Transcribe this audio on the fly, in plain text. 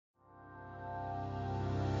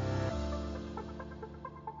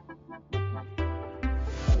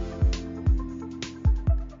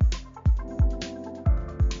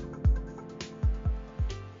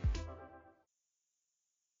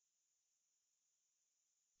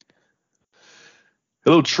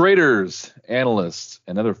Hello, traders, analysts,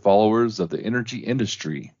 and other followers of the energy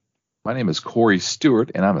industry. My name is Corey Stewart,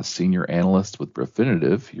 and I'm a senior analyst with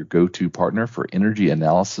Refinitiv, your go-to partner for energy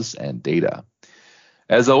analysis and data.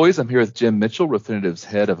 As always, I'm here with Jim Mitchell, Refinitiv's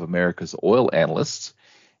head of America's oil analysts,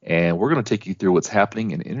 and we're going to take you through what's happening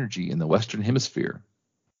in energy in the Western Hemisphere.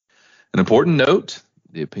 An important note,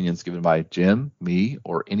 the opinions given by Jim, me,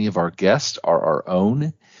 or any of our guests are our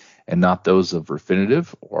own and not those of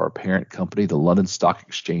Refinitiv or our parent company, the London Stock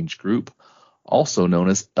Exchange Group, also known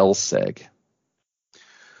as LSEG.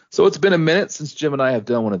 So it's been a minute since Jim and I have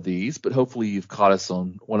done one of these, but hopefully you've caught us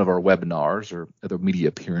on one of our webinars or other media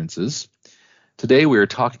appearances. Today we are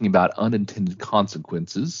talking about unintended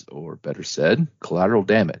consequences, or better said, collateral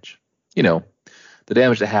damage. You know, the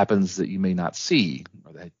damage that happens that you may not see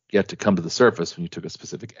or that yet to come to the surface when you took a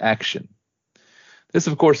specific action. This,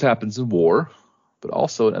 of course, happens in war, but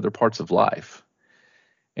also in other parts of life.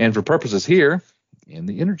 And for purposes here, in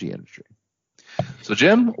the energy industry. So,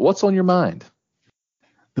 Jim, what's on your mind?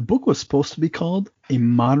 The book was supposed to be called A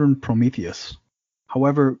Modern Prometheus.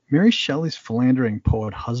 However, Mary Shelley's philandering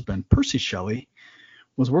poet husband, Percy Shelley,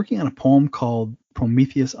 was working on a poem called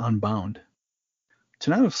Prometheus Unbound.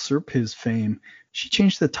 To not usurp his fame, she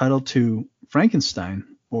changed the title to Frankenstein,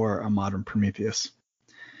 or A Modern Prometheus.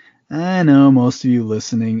 I know most of you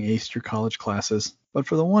listening aced your college classes, but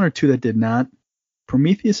for the one or two that did not,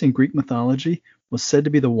 Prometheus in Greek mythology was said to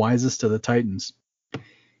be the wisest of the Titans.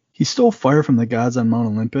 He stole fire from the gods on Mount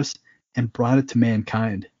Olympus and brought it to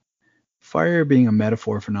mankind, fire being a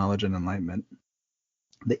metaphor for knowledge and enlightenment.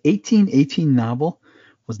 The 1818 novel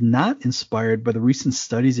was not inspired by the recent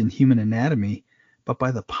studies in human anatomy, but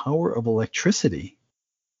by the power of electricity.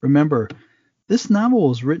 Remember, this novel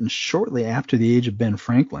was written shortly after the age of Ben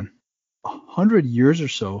Franklin, 100 years or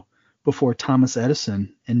so before Thomas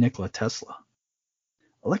Edison and Nikola Tesla.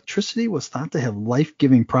 Electricity was thought to have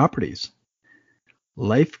life-giving properties.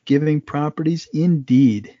 Life-giving properties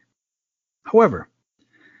indeed. However,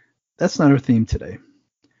 that's not our theme today.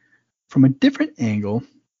 From a different angle,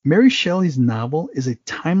 Mary Shelley's novel is a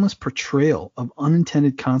timeless portrayal of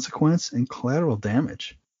unintended consequence and collateral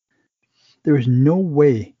damage. There is no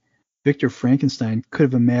way Victor Frankenstein could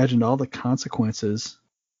have imagined all the consequences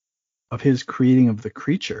of his creating of the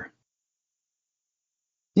creature.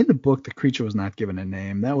 In the book, the creature was not given a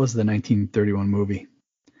name. That was the 1931 movie.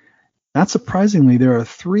 Not surprisingly, there are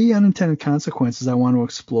three unintended consequences I want to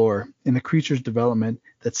explore in the creature's development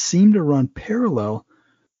that seem to run parallel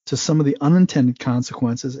to some of the unintended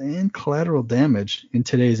consequences and collateral damage in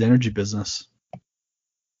today's energy business.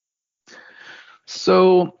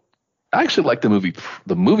 So, I actually like the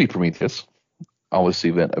movie Prometheus. I always see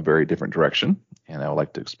it a very different direction, and I would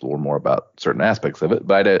like to explore more about certain aspects of it,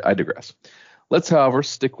 but I digress. Let's, however,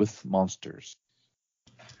 stick with monsters.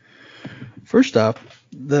 First off,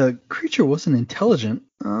 the creature wasn't intelligent,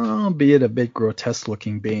 albeit a bit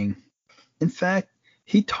grotesque-looking being. In fact,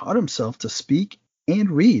 he taught himself to speak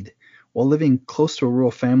and read while living close to a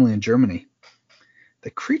rural family in Germany.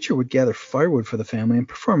 The creature would gather firewood for the family and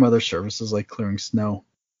perform other services like clearing snow.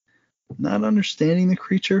 Not understanding the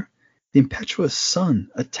creature, the impetuous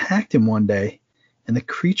son attacked him one day, and the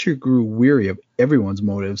creature grew weary of everyone's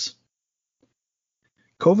motives.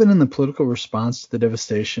 COVID and the political response to the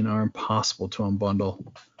devastation are impossible to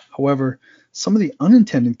unbundle. However, some of the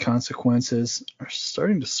unintended consequences are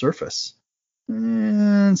starting to surface,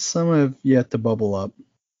 and some have yet to bubble up.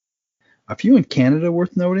 A few in Canada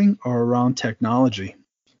worth noting are around technology.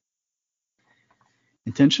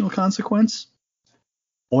 Intentional consequence?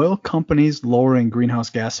 Oil companies lowering greenhouse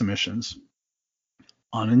gas emissions.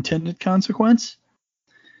 Unintended consequence?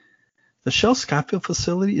 The Shell Scottsville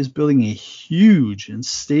facility is building a huge and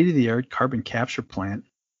state-of-the-art carbon capture plant.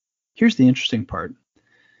 Here's the interesting part.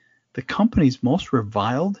 The companies most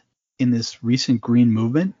reviled in this recent green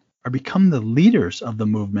movement are becoming the leaders of the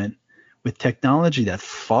movement with technology that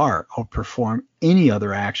far outperform any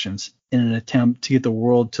other actions in an attempt to get the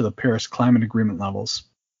world to the Paris Climate Agreement levels.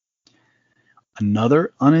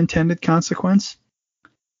 Another unintended consequence?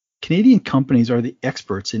 Canadian companies are the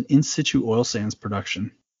experts in situ oil sands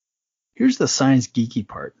production. Here's the science geeky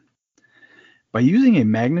part. By using a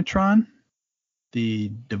magnetron,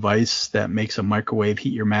 the device that makes a microwave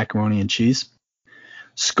heat your macaroni and cheese,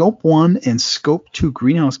 Scope 1 and Scope 2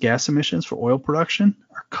 greenhouse gas emissions for oil production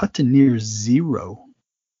are cut to near zero.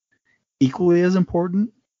 Equally as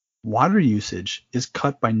important, water usage is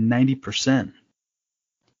cut by 90%.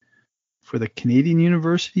 For the Canadian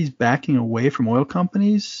universities backing away from oil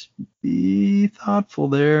companies, be thoughtful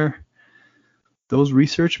there. Those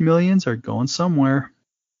research millions are going somewhere.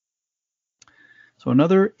 So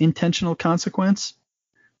another intentional consequence,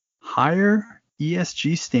 higher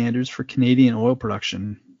ESG standards for Canadian oil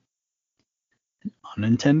production.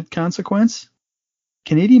 Unintended consequence?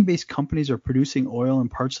 Canadian-based companies are producing oil in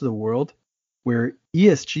parts of the world where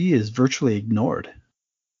ESG is virtually ignored.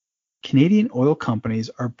 Canadian oil companies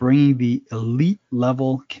are bringing the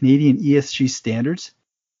elite-level Canadian ESG standards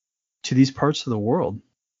to these parts of the world.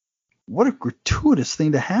 What a gratuitous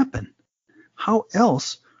thing to happen. How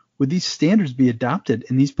else would these standards be adopted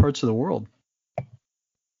in these parts of the world?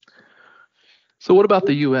 So what about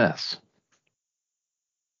the U.S.?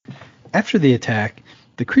 After the attack,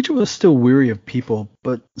 the creature was still weary of people,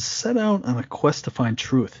 but set out on a quest to find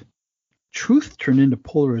truth. Truth turned into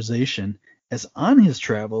polarization, as on his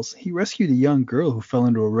travels, he rescued a young girl who fell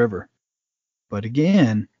into a river. But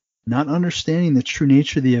again, not understanding the true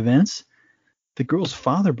nature of the events, the girl's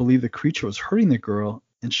father believed the creature was hurting the girl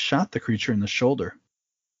and shot the creature in the shoulder.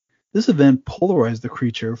 This event polarized the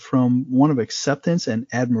creature from one of acceptance and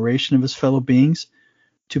admiration of his fellow beings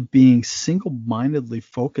to being single-mindedly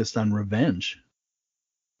focused on revenge.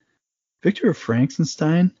 Victor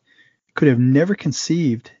Frankenstein could have never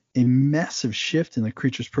conceived a massive shift in the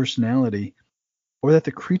creature's personality, or that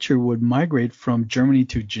the creature would migrate from Germany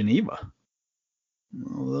to Geneva.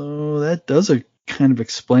 Although that does kind of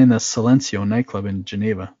explain the Silencio nightclub in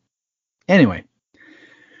Geneva. Anyway,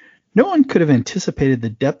 no one could have anticipated the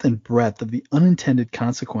depth and breadth of the unintended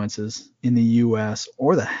consequences in the U.S.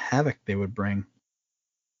 or the havoc they would bring.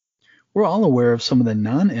 We're all aware of some of the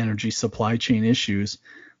non-energy supply chain issues,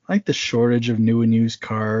 like the shortage of new and used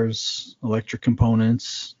cars, electric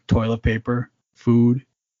components, toilet paper, food.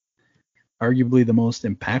 Arguably the most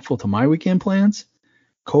impactful to my weekend plans,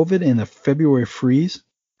 COVID and the February freeze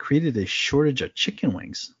created a shortage of chicken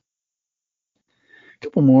wings. A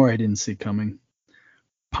couple more I didn't see coming.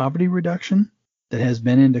 Poverty reduction that has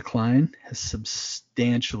been in decline has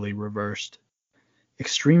substantially reversed.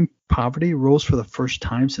 Extreme poverty rose for the first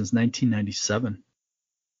time since 1997.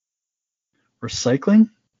 Recycling?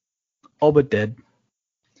 All but dead.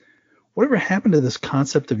 Whatever happened to this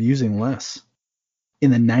concept of using less? In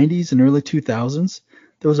the 90s and early 2000s,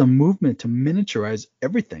 there was a movement to miniaturize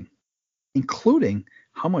everything, including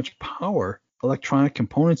how much power electronic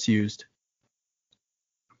components used.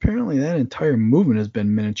 Apparently, that entire movement has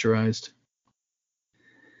been miniaturized.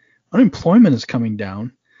 Unemployment is coming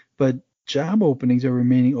down, but job openings are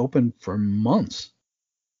remaining open for months,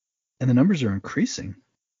 and the numbers are increasing.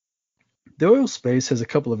 The oil space has a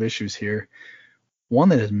couple of issues here. One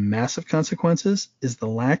that has massive consequences is the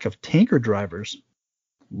lack of tanker drivers,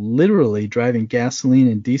 literally driving gasoline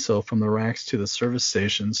and diesel from the racks to the service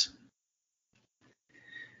stations.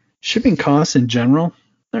 Shipping costs in general,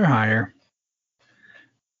 they're higher,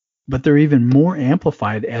 but they're even more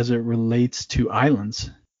amplified as it relates to islands,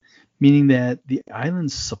 meaning that the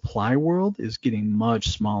island's supply world is getting much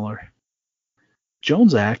smaller.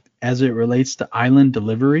 Jones Act, as it relates to island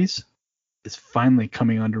deliveries, is finally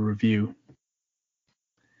coming under review.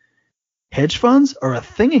 Hedge funds are a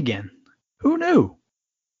thing again. Who knew?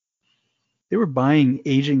 They were buying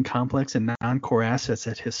aging complex and non-core assets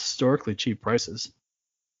at historically cheap prices.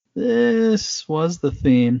 This was the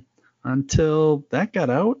theme until that got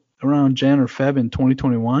out around Jan or Feb in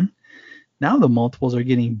 2021. Now the multiples are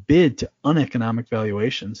getting bid to uneconomic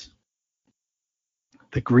valuations.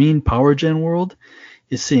 The green power gen world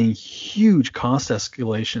is seeing huge cost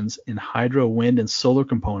escalations in hydro, wind, and solar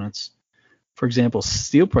components. For example,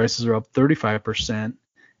 steel prices are up 35%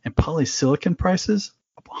 and polysilicon prices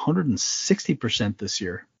up 160% this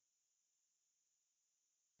year.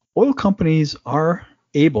 Oil companies are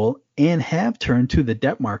able and have turned to the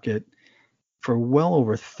debt market for well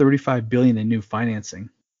over $35 billion in new financing.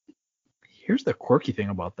 Here's the quirky thing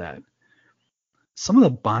about that. Some of the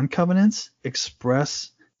bond covenants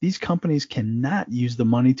express these companies cannot use the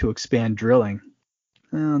money to expand drilling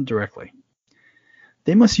directly.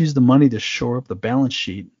 They must use the money to shore up the balance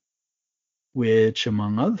sheet, which,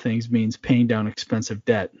 among other things, means paying down expensive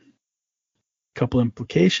debt. Couple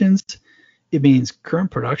implications. It means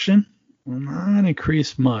current production will not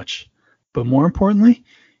increase much, but more importantly,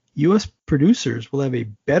 U.S. producers will have a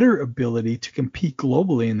better ability to compete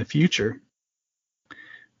globally in the future.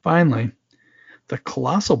 Finally, the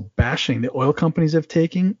colossal bashing the oil companies have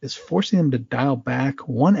taken is forcing them to dial back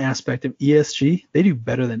one aspect of ESG they do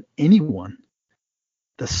better than anyone: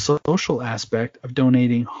 the social aspect of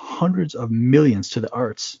donating hundreds of millions to the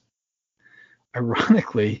arts.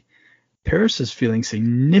 Ironically, Paris is feeling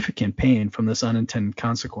significant pain from this unintended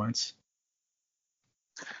consequence.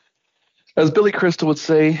 As Billy Crystal would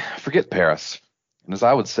say, forget Paris. And as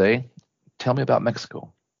I would say, tell me about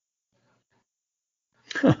Mexico.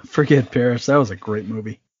 Forget Paris. That was a great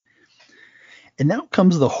movie. And now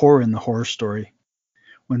comes the horror in the horror story.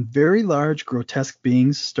 When very large, grotesque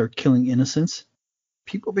beings start killing innocents,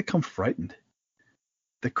 people become frightened.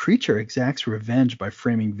 The creature exacts revenge by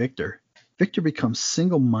framing Victor. Victor becomes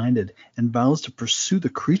single-minded and vows to pursue the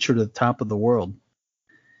creature to the top of the world.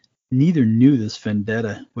 Neither knew this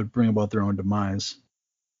vendetta would bring about their own demise.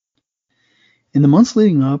 In the months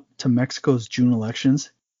leading up to Mexico's June elections,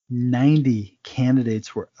 90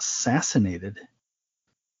 candidates were assassinated.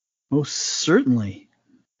 Most certainly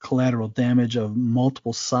collateral damage of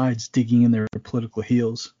multiple sides digging in their political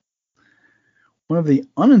heels. One of the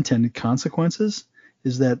unintended consequences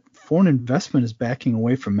is that foreign investment is backing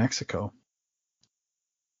away from Mexico.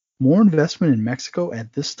 More investment in Mexico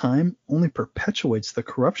at this time only perpetuates the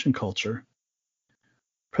corruption culture.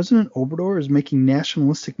 President Obrador is making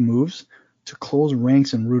nationalistic moves to close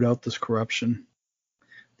ranks and root out this corruption.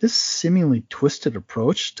 This seemingly twisted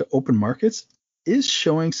approach to open markets is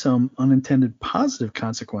showing some unintended positive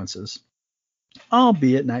consequences,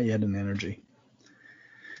 albeit not yet in energy.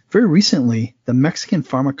 Very recently, the Mexican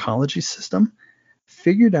pharmacology system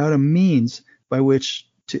figured out a means by which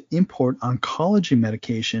to import oncology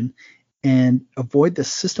medication and avoid the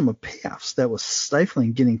system of payoffs that was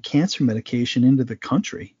stifling getting cancer medication into the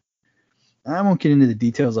country. I won't get into the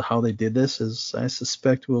details of how they did this, as I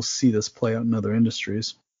suspect we'll see this play out in other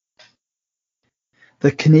industries.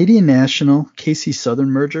 The Canadian National KC Southern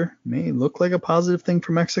merger may look like a positive thing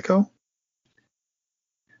for Mexico.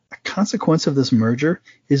 A consequence of this merger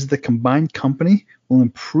is the combined company will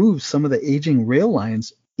improve some of the aging rail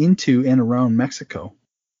lines into and around Mexico.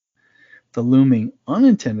 The looming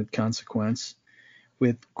unintended consequence,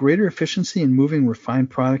 with greater efficiency in moving refined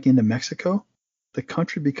product into Mexico, the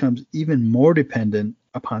country becomes even more dependent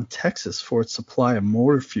upon Texas for its supply of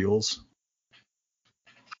motor fuels.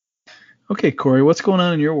 Okay, Corey, what's going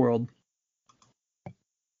on in your world?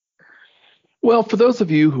 Well, for those of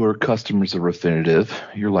you who are customers of Refinitiv,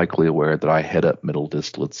 you're likely aware that I head up middle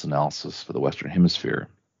distillates analysis for the Western Hemisphere.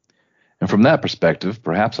 And from that perspective,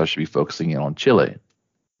 perhaps I should be focusing in on Chile.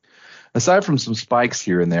 Aside from some spikes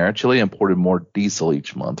here and there, Chile imported more diesel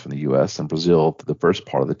each month from the U.S. and Brazil for the first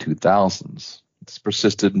part of the 2000s. This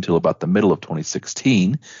persisted until about the middle of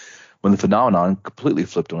 2016, when the phenomenon completely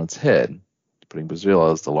flipped on its head, putting Brazil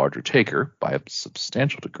as the larger taker by a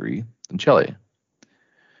substantial degree than Chile.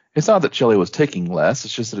 It's not that Chile was taking less,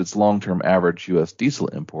 it's just that its long-term average U.S. diesel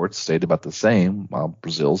imports stayed about the same while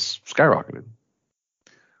Brazil's skyrocketed.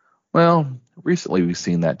 Well, recently we've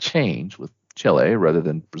seen that change with Chile, rather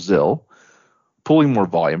than Brazil, pulling more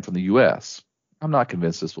volume from the U.S. I'm not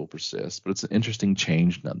convinced this will persist, but it's an interesting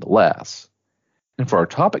change nonetheless. And for our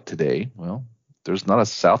topic today, well, there's not a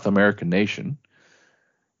South American nation,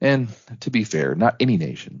 and to be fair, not any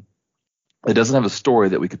nation, that doesn't have a story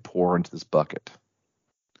that we could pour into this bucket.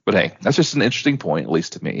 But hey, that's just an interesting point, at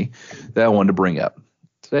least to me, that I wanted to bring up.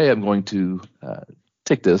 Today I'm going to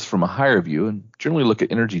take this from a higher view and generally look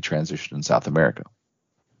at energy transition in South America.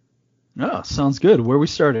 Oh, sounds good. Where are we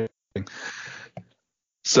starting?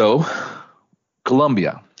 So,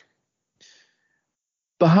 Colombia.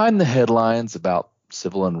 Behind the headlines about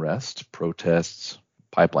civil unrest, protests,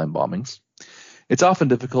 pipeline bombings, it's often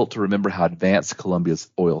difficult to remember how advanced Colombia's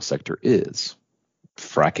oil sector is.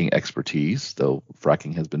 Fracking expertise, though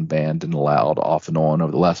fracking has been banned and allowed off and on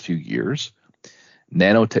over the last few years,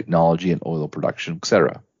 nanotechnology and oil production,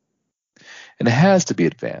 etc. And it has to be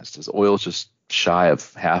advanced, as oil is just shy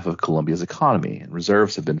of half of Colombia's economy, and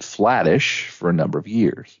reserves have been flattish for a number of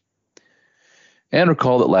years. And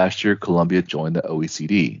recall that last year Colombia joined the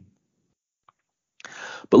OECD.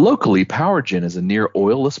 But locally, power gen is a near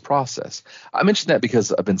oilless process. I mention that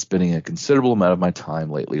because I've been spending a considerable amount of my time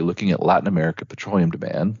lately looking at Latin America petroleum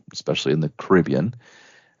demand, especially in the Caribbean,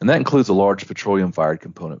 and that includes a large petroleum-fired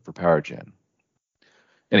component for power gen.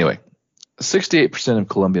 Anyway, 68% of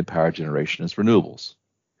Colombian power generation is renewables.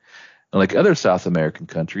 And like other South American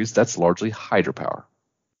countries, that's largely hydropower.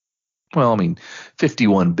 Well,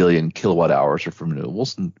 51 billion kilowatt hours are from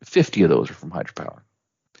renewables, and 50 of those are from hydropower.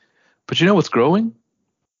 But you know what's growing?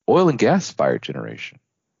 Oil and gas-fired generation.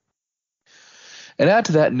 And add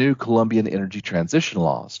to that new Colombian energy transition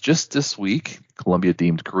laws. Just this week, Colombia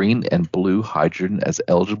deemed green and blue hydrogen as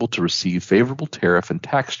eligible to receive favorable tariff and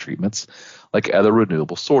tax treatments like other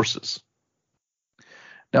renewable sources.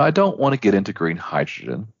 Now, I don't want to get into green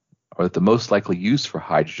hydrogen, or that the most likely use for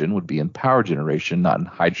hydrogen would be in power generation, not in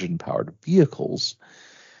hydrogen-powered vehicles.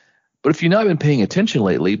 But if you've not been paying attention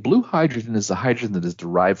lately, blue hydrogen is the hydrogen that is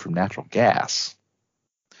derived from natural gas.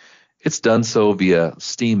 It's done so via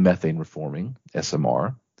steam methane reforming,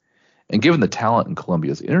 SMR, and given the talent in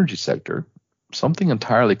Colombia's energy sector, something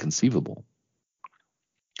entirely conceivable.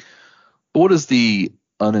 But What is the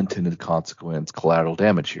unintended consequence, collateral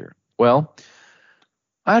damage here? Well,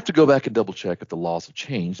 I have to go back and double check if the laws have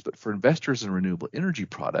changed, but for investors in renewable energy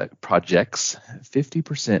projects,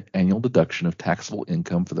 50% annual deduction of taxable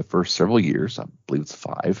income for the first several years, I believe it's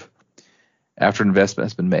 5, after investment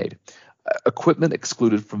has been made. Equipment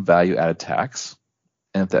excluded from value-added tax,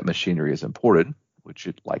 and if that machinery is imported, which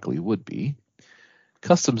it likely would be,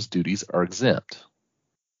 customs duties are exempt.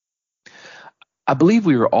 I believe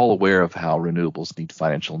we are all aware of how renewables need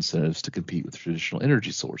financial incentives to compete with traditional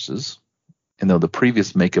energy sources. And though the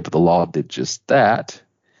previous makeup of the law did just that,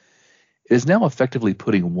 it is now effectively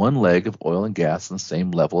putting one leg of oil and gas on the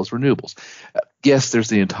same level as renewables. Yes, there's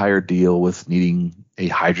the entire deal with needing a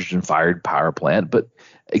hydrogen-fired power plant, but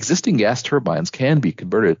existing gas turbines can be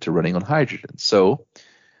converted to running on hydrogen. So,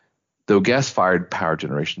 though gas-fired power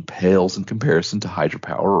generation pales in comparison to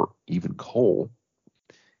hydropower or even coal,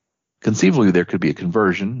 conceivably there could be a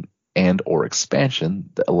conversion and or expansion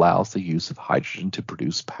that allows the use of hydrogen to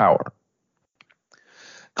produce power.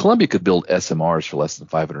 Colombia could build SMRs for less than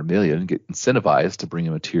 $500 million and get incentivized to bring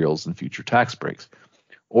in materials and future tax breaks,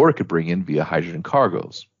 or it could bring in via hydrogen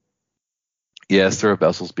cargoes. Yes, there are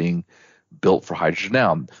vessels being built for hydrogen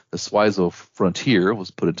now. The Suizo Frontier was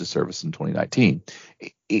put into service in 2019.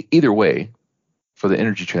 Either way, for the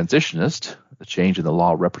energy transitionist, the change in the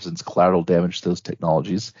law represents collateral damage to those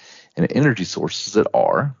technologies and energy sources that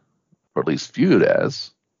are, or at least viewed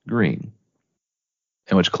as, green,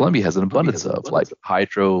 and which Colombia has an abundance of, like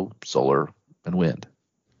hydro, solar, and wind.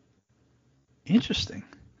 Interesting.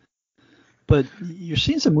 But you're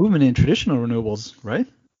seeing some movement in traditional renewables, right?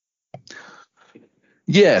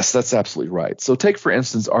 Yes, that's absolutely right. So take, for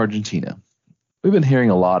instance, Argentina. We've been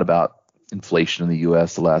hearing a lot about inflation in the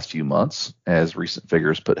U.S. the last few months, as recent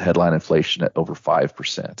figures put headline inflation at over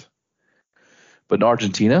 5%. But in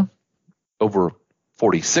Argentina, over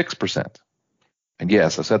 46%. And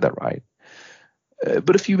yes, I said that right.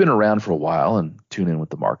 But if you've been around for a while and tune in with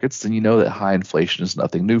the markets, then you know that high inflation is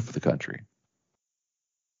nothing new for the country.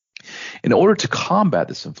 In order to combat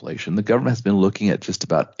this inflation, the government has been looking at just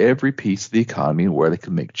about every piece of the economy where they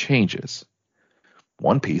can make changes.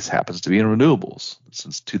 One piece happens to be in renewables.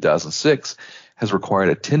 Since 2006, has required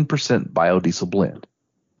a 10% biodiesel blend.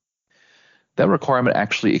 That requirement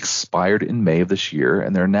actually expired in May of this year,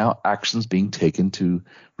 and there are now actions being taken to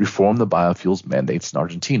reform the biofuels mandates in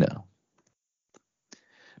Argentina.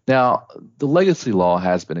 Now, the legacy law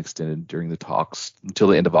has been extended during the talks until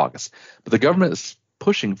the end of August, but the government is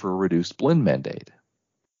pushing for a reduced blend mandate.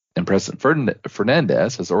 And President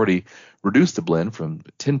Fernandez has already reduced the blend from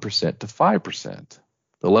 10% to 5%,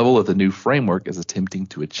 the level that the new framework is attempting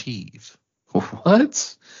to achieve.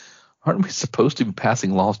 What? Aren't we supposed to be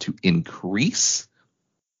passing laws to increase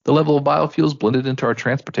the level of biofuels blended into our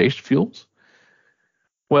transportation fuels?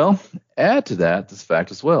 Well, add to that this fact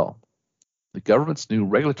as well. The government's new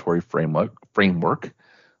regulatory framework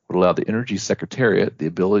would allow the Energy Secretariat the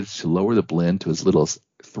ability to lower the blend to as little as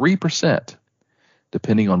 3%,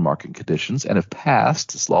 depending on market conditions, and if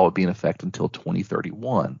passed, this law would be in effect until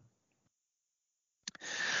 2031.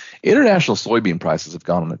 International soybean prices have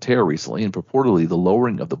gone on a tear recently, and purportedly the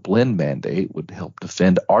lowering of the blend mandate would help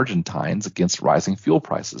defend Argentines against rising fuel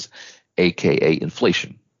prices, aka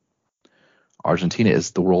inflation. Argentina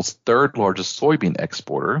is the world's third largest soybean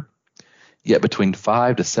exporter, yet between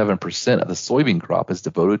 5 to 7% of the soybean crop is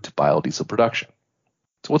devoted to biodiesel production.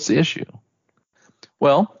 So what's the issue?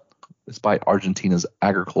 Well, despite Argentina's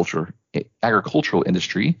agricultural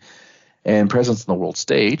industry and presence on the world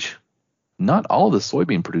stage, not all of the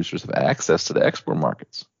soybean producers have access to the export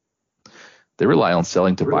markets. They rely on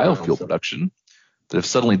selling to biofuel production that, if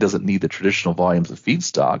suddenly doesn't need the traditional volumes of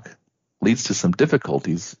feedstock, leads to some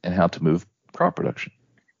difficulties in how to move crop production.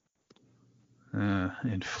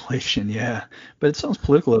 Inflation, yeah. But it sounds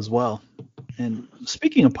political as well. And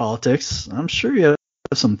speaking of politics, I'm sure you have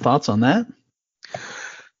some thoughts on that.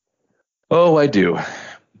 Oh, I do.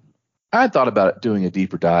 I thought about doing a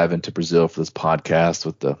deeper dive into Brazil for this podcast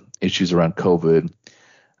with the issues around COVID,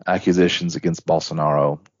 accusations against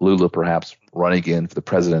Bolsonaro, Lula perhaps running again for the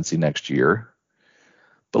presidency next year.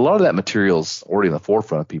 But a lot of that material is already in the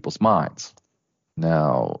forefront of people's minds.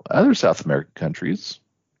 Now, other South American countries,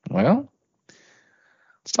 well,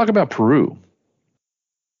 let's talk about Peru.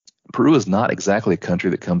 Peru is not exactly a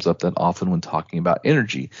country that comes up that often when talking about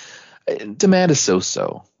energy. Demand is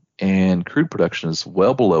so-so, and crude production is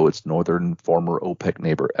well below its northern former OPEC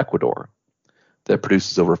neighbor Ecuador that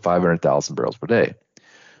produces over 500,000 barrels per day.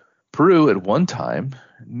 Peru at one time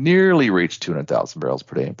nearly reached 200,000 barrels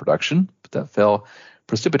per day in production, but that fell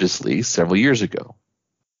precipitously several years ago.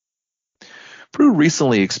 Peru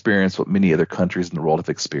recently experienced what many other countries in the world have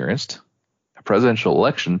experienced, a presidential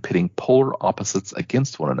election pitting polar opposites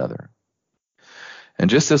against one another. And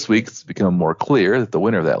just this week, it's become more clear that the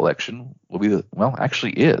winner of that election will be the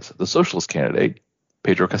socialist candidate,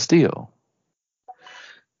 Pedro Castillo.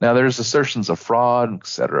 Now, there's assertions of fraud,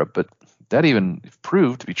 etc., but that, even if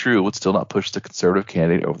proved to be true, would still not push the conservative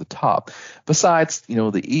candidate over the top. Besides,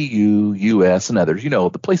 the EU, US, and others,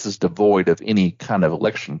 the places devoid of any kind of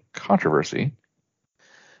election controversy,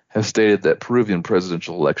 have stated that Peruvian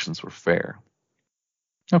presidential elections were fair.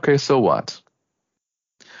 Okay, so what?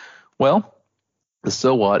 Well, the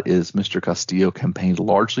so what is Mr. Castillo campaigned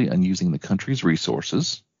largely on using the country's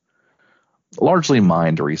resources, largely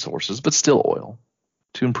mined resources, but still oil,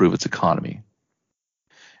 to improve its economy.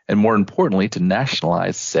 And more importantly, to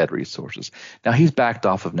nationalize said resources. Now, he's backed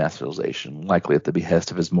off of nationalization, likely at the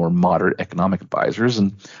behest of his more moderate economic advisors,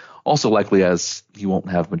 and also likely as he won't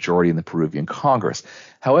have majority in the Peruvian Congress.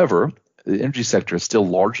 However, the energy sector is still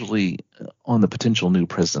largely on the potential new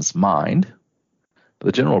president's mind, but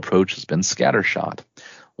the general approach has been scattershot.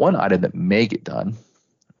 One item that may get done,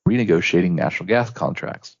 renegotiating natural gas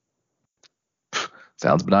contracts.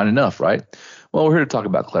 Sounds benign enough, right? Well, we're here to talk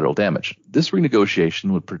about collateral damage. This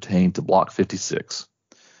renegotiation would pertain to Block 56,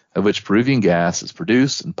 of which Peruvian gas is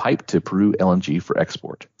produced and piped to Peru LNG for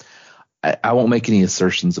export. I won't make any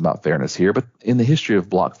assertions about fairness here, but in the history of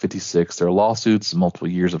Block 56, there are lawsuits and multiple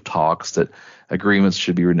years of talks that agreements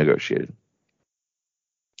should be renegotiated.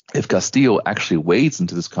 If Castillo actually wades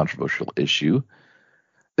into this controversial issue,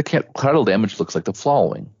 the collateral damage looks like the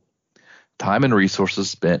following. Time and resources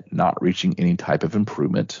spent not reaching any type of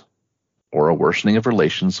improvement, or a worsening of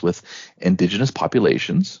relations with indigenous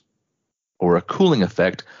populations, or a cooling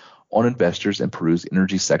effect on investors in Peru's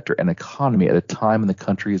energy sector and economy at a time when the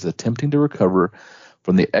country is attempting to recover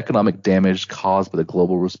from the economic damage caused by the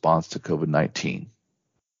global response to COVID-19.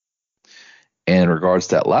 And in regards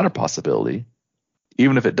to that latter possibility,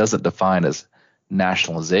 even if it doesn't define as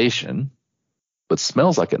nationalization, but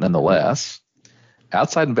smells like it nonetheless,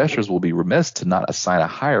 outside investors will be remiss to not assign a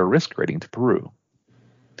higher risk rating to Peru.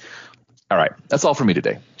 All right, that's all for me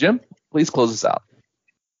today. Jim, please close us out.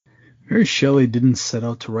 Mary Shelley didn't set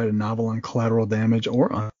out to write a novel on collateral damage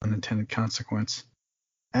or unintended consequence.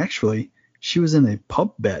 Actually, she was in a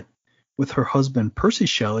pub bet with her husband Percy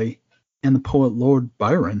Shelley and the poet Lord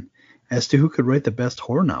Byron as to who could write the best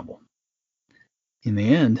horror novel. In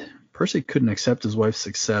the end, Percy couldn't accept his wife's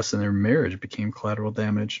success and their marriage became collateral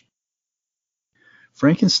damage.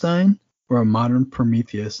 Frankenstein, or a modern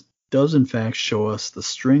Prometheus, does in fact show us the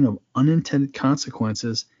string of unintended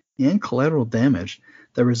consequences and collateral damage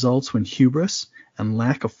that results when hubris and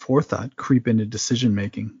lack of forethought creep into decision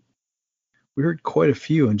making. We heard quite a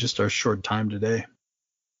few in just our short time today.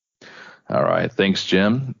 All right. Thanks,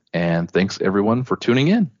 Jim. And thanks, everyone, for tuning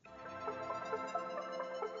in.